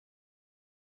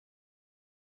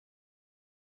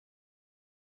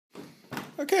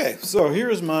Okay, so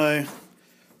here's my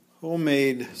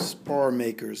homemade Spar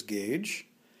maker's gauge.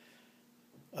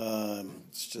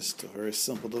 It's just a very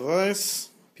simple device,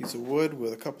 piece of wood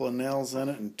with a couple of nails in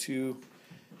it and two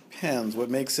pens. What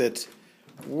makes it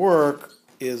work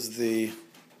is the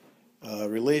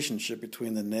relationship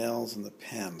between the nails and the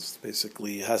pens.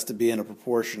 Basically, it has to be in a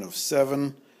proportion of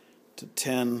 7 to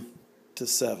 10 to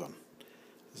 7.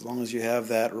 As long as you have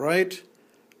that right,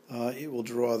 it will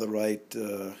draw the right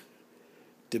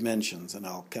dimensions, and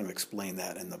I'll kind of explain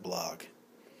that in the blog.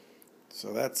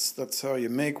 So that's how you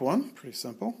make one. Pretty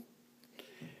simple.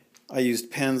 I used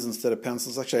pens instead of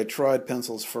pencils. Actually, I tried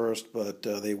pencils first, but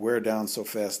they wear down so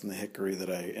fast in the hickory that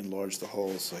I enlarged the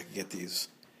holes so I could get these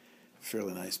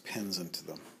fairly nice pens into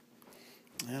them.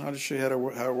 And I'll just show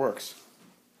you how it works.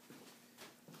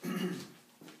 So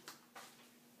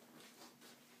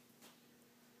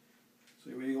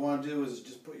what you want to do is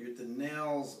just put the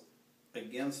nails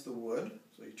against the wood.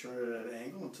 So you turn it at an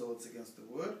angle until it's against the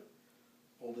wood.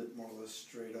 Hold it more or less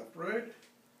straight upright.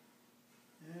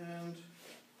 And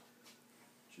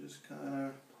just kind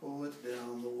of pull it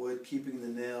down the wood, keeping the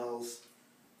nails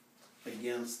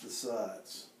against the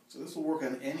sides. So this will work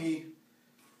on any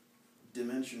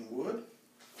dimension wood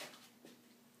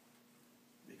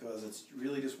because it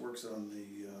really just works on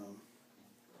the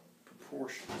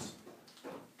proportions.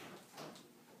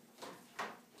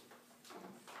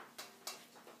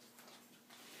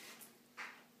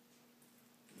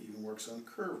 Even works on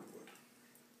curved wood.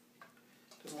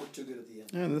 Doesn't work too good at the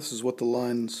end. And this is what the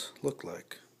lines look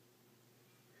like.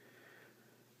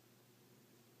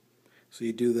 So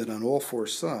you do that on all four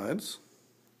sides,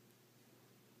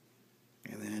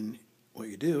 and then what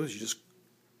you do is you just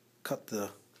cut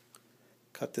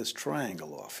this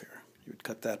triangle off here. You would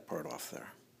cut that part off there.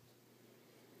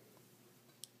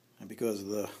 And because of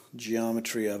the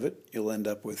geometry of it, you'll end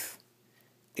up with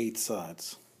 8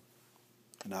 sides,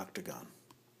 an octagon.